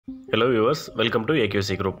Hello viewers, welcome to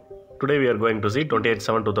AQC Group. Today we are going to see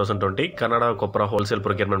 28/7/2020 Kannada Copra wholesale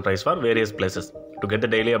procurement price for various places. To get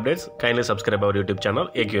the daily updates, kindly subscribe our YouTube channel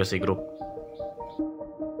AQC Group.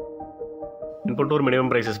 In Tiptur minimum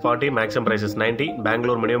price is 40, maximum price is 90.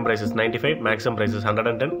 Bangalore minimum price is 95, maximum price is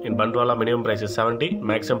 110. In Bandwala minimum price is 70,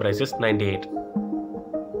 maximum price is 98.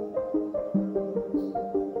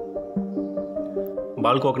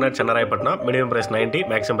 Ball coconut Chennaraipatna minimum price 90,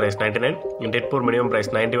 maximum price 99. In Tiptur minimum price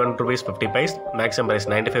 91 rupees 50 paise, maximum price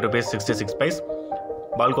 95 rupees 66 paise.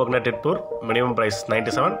 Ball coconut Tiptur minimum price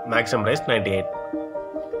 97, maximum price 98.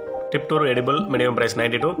 Tiptur edible minimum price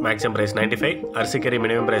 92, maximum price 95. Arsikari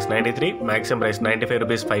minimum price 93, maximum price 95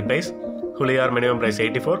 rupees 5 paise. Huliyar minimum price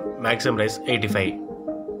 84, maximum price 85.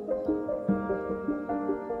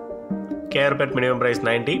 Kerafed minimum price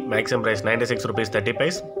 90, maximum price 96 rupees 30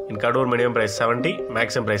 paise. In Kadur minimum price 70,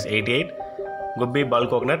 maximum price 88. Gubbi ball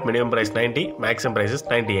coconut minimum price 90, maximum price is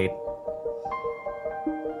 98.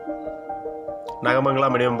 Nagamangala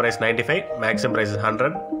minimum price 95, maximum price is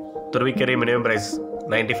 100. Turvikeri minimum price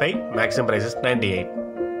 95, maximum price is 98.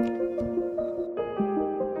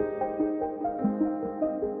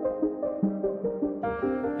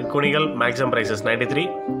 In Kunigal maximum price is 93.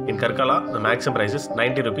 In Karkala the maximum price is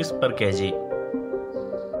 90 rupees per kg.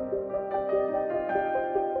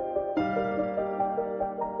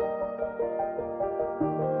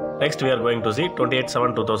 Next we are going to see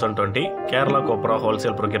 28/7/2020 Kerala Copra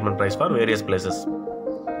wholesale procurement price for various places.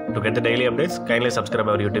 To get the daily updates, kindly subscribe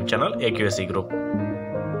our YouTube channel AQC Group.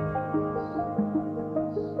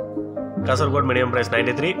 Kasaragod minimum price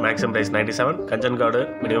 93, maximum price 97. Kanchanagadu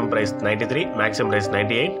minimum price 93, maximum price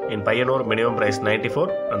 98. In Payyanur minimum price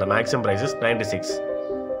 94 and the maximum price is 96.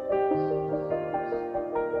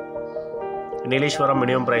 Neelishwaram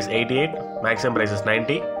minimum price 88, maximum price is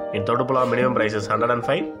 90. In Todupula minimum price is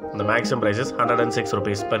 105 and the maximum price is 106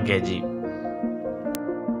 rupees per kg.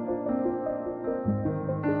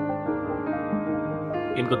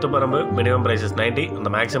 In Kuthuparambu minimum price is 90 and the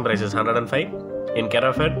maximum price is 105. In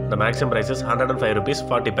kerafed the maximum price is 105 rupees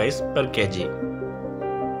 40 paise per kg.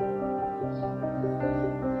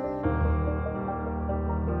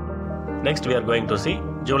 Next we are going to see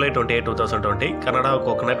July 28, 2020 Kannada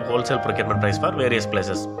coconut wholesale procurement price for various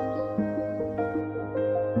places.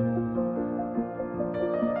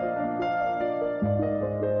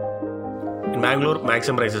 In Bangalore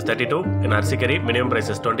maximum price is 32. In Arsikari minimum price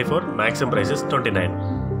is 24, maximum price is 29.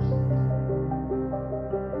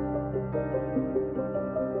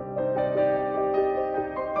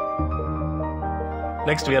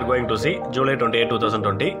 Next we are going to see July 28,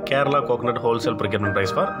 2020 Kerala coconut wholesale procurement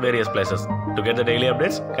price for various places. To get the daily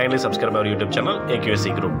updates, kindly subscribe our YouTube channel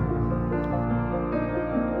AQC Group.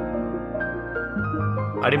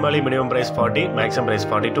 Adimali minimum price 40, maximum price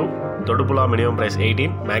 42. Todupula minimum price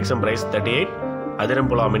 18, maximum price 38.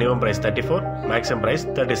 Adirampula minimum price 34, maximum price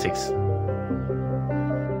 36.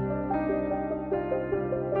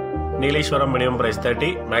 Neelishwaram minimum price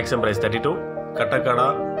 30, maximum price 32. Kattakada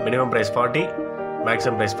minimum price 40,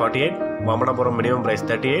 maximum price 48. Vamanapuram minimum price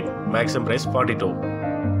 38, maximum price 42.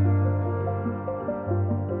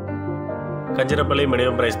 Kanchirapalli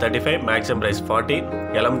minimum price 35, maximum price 40.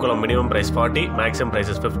 Yalamkulam minimum price 40, maximum price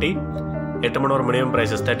is 50. Ettamanur minimum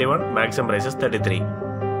price is 31, maximum price is 33.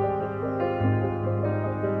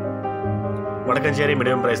 Vadakancheri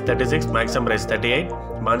minimum price 36, maximum price 38.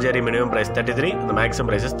 Manjeri minimum price 33, and the maximum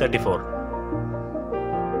price is 34.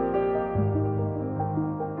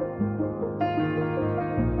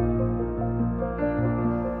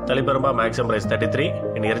 Taliparamba maximum price 33.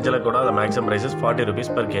 In Irjalakoda the maximum price is 40 rupees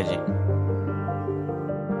per kg.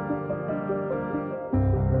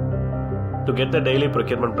 To get the daily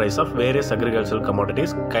procurement price of various agricultural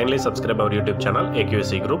commodities, kindly subscribe our YouTube channel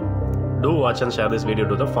AQC Group. Do watch and share this video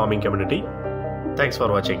to the farming community. Thanks for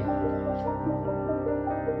watching.